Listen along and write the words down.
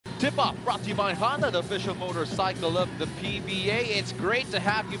Tip-off brought to you by Honda, the official motorcycle of the PBA. It's great to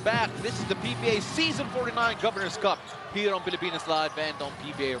have you back. This is the PBA Season 49 Governor's Cup here on Pilipinas Live and on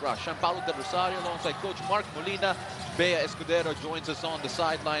PBA Rush. I'm Paulo Del Rosario alongside Coach Mark Molina. Bea Escudero joins us on the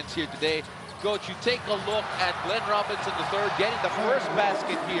sidelines here today. Coach, you take a look at Glenn Robinson III getting the first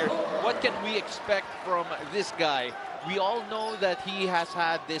basket here. What can we expect from this guy? We all know that he has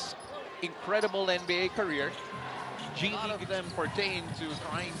had this incredible NBA career. A lot of them pertain to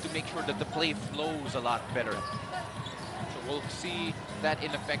trying to make sure that the play flows a lot better. So we'll see that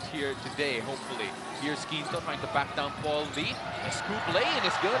in effect here today, hopefully. Here's Quinto trying to back down Paul Lee. A scoop lane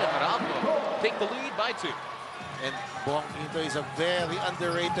is good, and Meralco take the lead by 2. And Bong Quinto is a very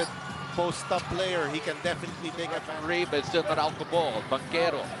underrated post-up player. He can definitely take advantage. But still Meralco ball.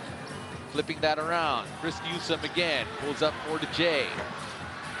 Banquero flipping that around. Chris Newsom again. Pulls up for the J.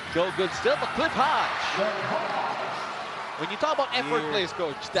 No good still, but Cliff Hodge. When you talk about effort plays,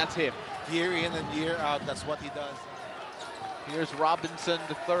 Coach, that's him. Year in and year out, that's what he does. Here's Robinson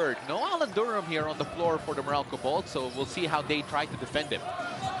III. No Alan Durham here on the floor for the Meralco Bolts, so we'll see how they try to defend him.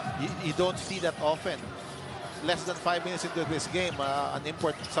 You don't see that often. Less than 5 minutes into this game, an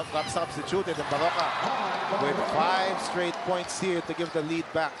import got substituted in Baroka with 5 straight points here to give the lead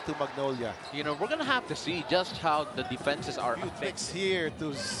back to Magnolia. You know, we're going to have to see just how the defenses are fixed here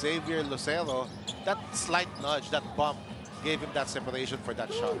to Xavier Lucero. That slight nudge, that bump, gave him that separation for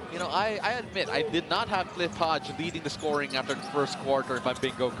that shot. You know, I admit, I did not have Cliff Hodge leading the scoring after the first quarter in my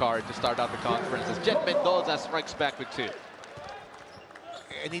bingo card to start out the conference. As Jet Mendoza strikes back with 2.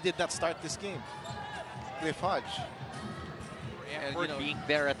 And he did not start this game. Cliff Hodge. And, you know, being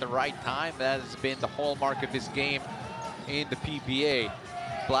there at the right time, that has been the hallmark of his game in the PBA.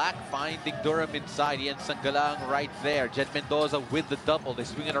 Black finding Durham inside. Ian Sanggalang right there. Jet Mendoza with the double. They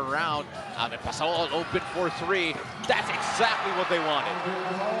swing it around. And Pasol open for 3. That's exactly what they wanted.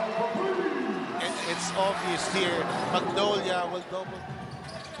 And it's obvious here. Magnolia will double.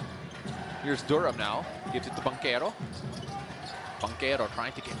 Here's Durham now. Gives it to Banquero. Banquero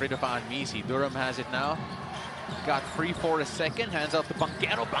trying to get rid of Anmisi. Durham has it now. Got free for a second. Hands out to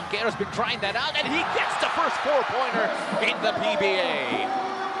Banquero. Banquero's been trying that out, and he gets the first 4-pointer in the PBA.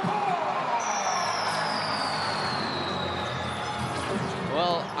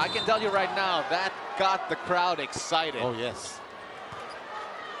 Well, I can tell you right now, that got the crowd excited. Oh, yes.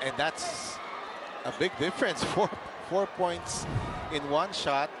 And that's a big difference. 4 points in one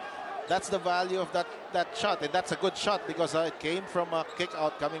shot. That's the value of that shot. And that's a good shot because it came from a kick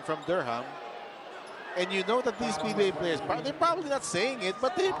out coming from Durham. And you know that these PBA players, they're probably not saying it,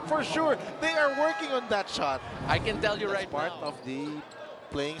 but for sure, they are working on that shot. I can tell you right part now. of the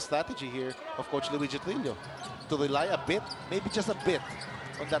playing strategy here of Coach Luigi Trillo to rely a bit, maybe just a bit,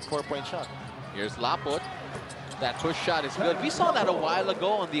 on that 4-point shot. Here's Laput. That push shot is good. We saw that a while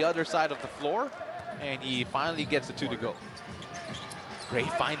ago on the other side of the floor, and he finally gets the 2 to go. Great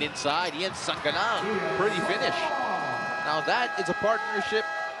find inside. Ian Sanggalang. Pretty finish. Now that is a partnership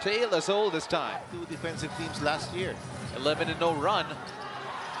tale as old as time. 2 defensive teams last year. 11-0 run.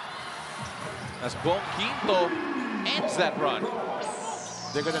 As Bong Quinto ends that run.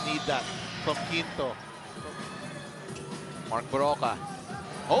 They're going to need that from Quinto. Mark Baroka.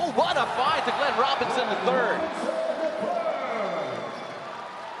 Oh, what a find to Glenn Robinson III.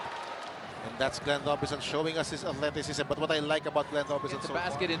 And that's Glenn Robinson showing us his athleticism. But what I like about Glenn Robinson Gets the so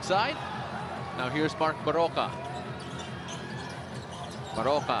basket far, inside. Now here's Mark Baroka.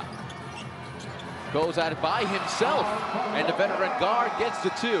 Baroka goes at it by himself. And the veteran guard gets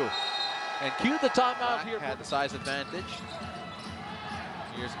the 2. And cue the timeout here. Had the size advantage.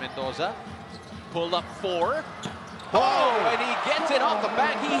 Here's Mendoza. Pull up 4. Oh, and he gets it off the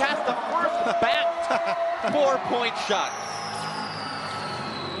back. He has the first banked 4-point shot.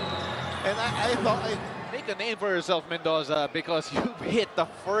 and I thought Make a name for yourself, Mendoza, because you hit the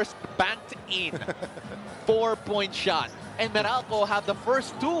first banked in 4-point shot. And Meralco have the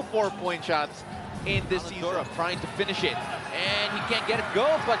first 2 4-point shots in this season. Durham trying to finish it. And he can't get it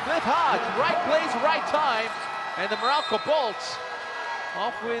go, but Cliff Hodge, right place, right time. And the Meralco Bolts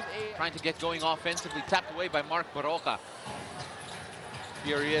off with a... Trying to get going offensively, tapped away by Mark Baroka.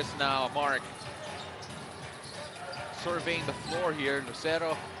 Here he is now, Mark. Surveying the floor here,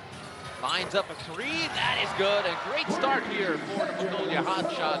 Lucero lines up a 3, that is good. And great start here for the Magnolia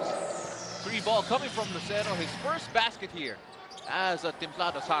Hotshots. 3-ball coming from Lucero, his first basket here as a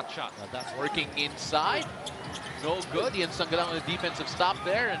Templados hotshot. That's working inside. No good. Ian Sanggalang on the defensive stop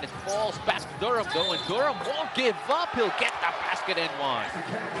there, and it falls back to Durham though, and Durham won't give up. He'll get the basket and 1.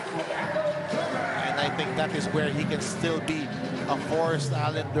 And I think that is where he can still be a forced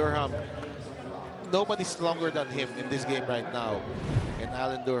Alan Durham. nobody's stronger than him in this game right now. And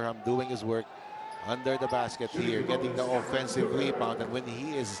Alan Durham doing his work under the basket here, getting the offensive rebound. And when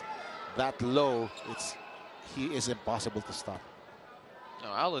he is that low, he is impossible to stop.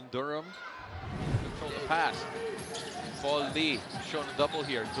 Now Alan Durham control the pass. Paul Lee showing a double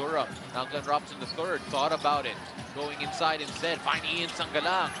here. Durham. Now Glenn Robinson the third. Thought about it. Going inside instead. Find Ian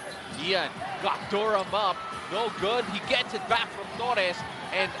Sangalang. Ian got Durham up. No good. He gets it back from Torres.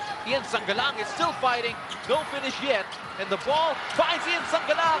 And Ian Sangalang is still fighting. No finish yet. And the ball finds Ian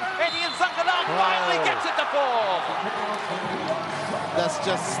Sangalang. And Ian Sangalang finally gets it to fall. That's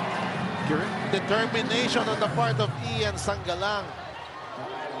just determination on the part of Ian Sangalang.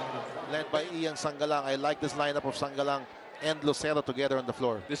 Led by Ian Sangalang. I like this lineup of Sangalang and Lucero together on the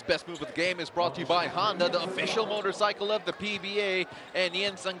floor. This best move of the game is brought to you by Honda, the official motorcycle of the PBA. And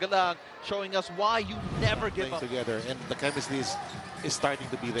Ian Sangalang showing us why you never give up. Together, and the chemistry is starting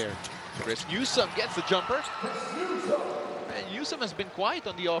to be there. Chris Newsom gets the jumper. And Newsom has been quiet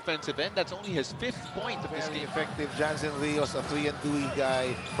on the offensive end. That's only his 5th point of this game. Effective. Jansen Rios, a 3-and-2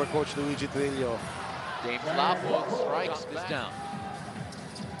 guy for Coach Luigi Trillo. James Lapo strikes this down.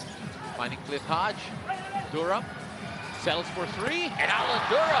 Finding Cliff Hodge. Durham settles for 3. And Alan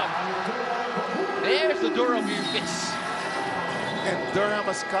Durham. There's the Durham you miss. And Durham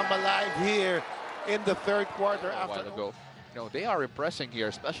has come alive here in the third quarter. A while ago. No, they are impressing here,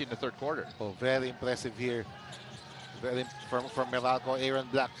 especially in the third quarter. Oh, very impressive here. Very from Meralco. Aaron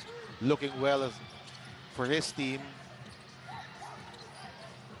Black looking well for his team.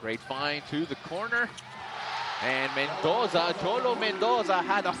 Great find to the corner. And Mendoza, Cholo Mendoza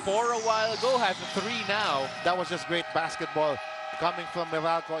had a 4 a while ago, has a 3 now. That was just great basketball coming from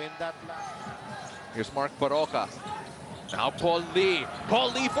Meralco in that last. Here's Mark Baroka. Now Paul Lee.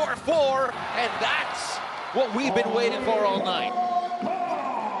 Paul Lee for 4. And that's what we've been waiting for all night.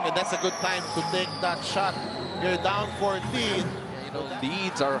 And that's a good time to take that shot. You're down 14. Yeah, you know,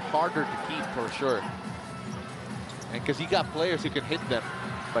 leads are harder to keep for sure. And because you got players who can hit them.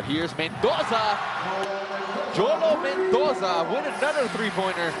 But here's Mendoza. Jolo Mendoza with another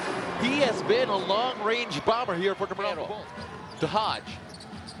 3-pointer. He has been a long-range bomber here for the Meralco Bolts. To Hodge.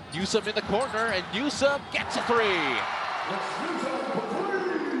 Newsom in the corner, and Newsom gets a 3.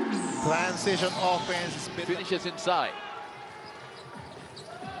 Transition offense. Finishes inside.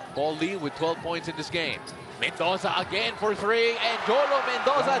 Paul Lee with 12 points in this game. Mendoza again for 3, and Jolo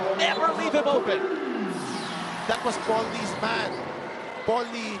Mendoza never leave him open. That was Paul Lee's man. Paul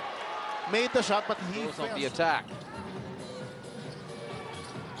Lee made the shot, but he was on the attack.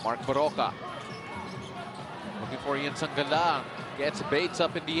 Mark Baroka. Looking for Ian Sangalang. Gets Bates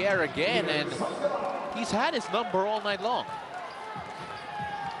up in the air again, and he's had his number all night long.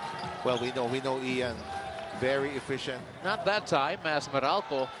 Well, we know Ian. Very efficient. Not that time, as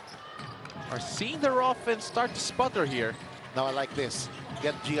Meralco are seeing their offense start to sputter here. Now I like this.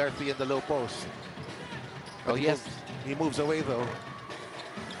 Get GRP in the low post. Well, he moves away though.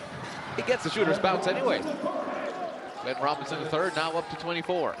 He gets the shooter's bounce anyway. Glenn Robinson the third, now up to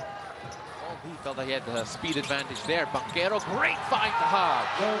 24. He felt that he had the speed advantage there. Banquero, great find to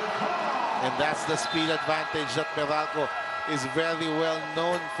Hodge. And that's the speed advantage that Meralco is very well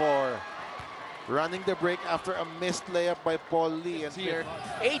known for. Running the break after a missed layup by Paul Lee. And here,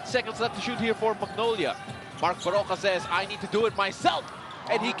 8 seconds left to shoot here for Magnolia. Mark Baroka says, I need to do it myself.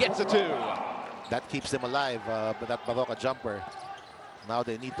 And he gets a 2. That keeps them alive, but that Baroka jumper. Now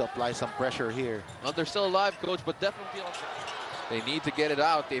they need to apply some pressure here. Well, they're still alive, coach, but definitely they need to get it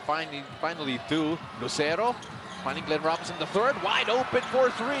out. They finally do. Lucero finding Glenn Robinson the third, wide open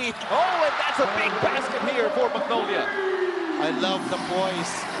for 3. Oh, and that's a big basket here for Magnolia. I love the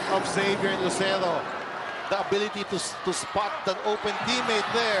poise of Xavier and Lucero. The ability to spot an open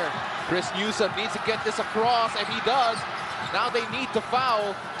teammate there. Chris Newsom needs to get this across, and he does. Now they need to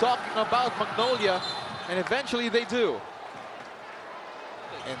foul, talking about Magnolia, and eventually they do.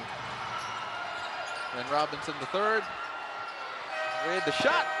 And Glenn Robinson the third with the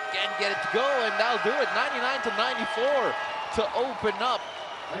shot, can't get it to go, and that'll do it. 99-94 to open up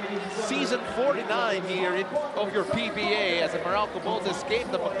season 49 here of your PBA as the Meralco Bolts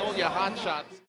escape the Magnolia Hotshots.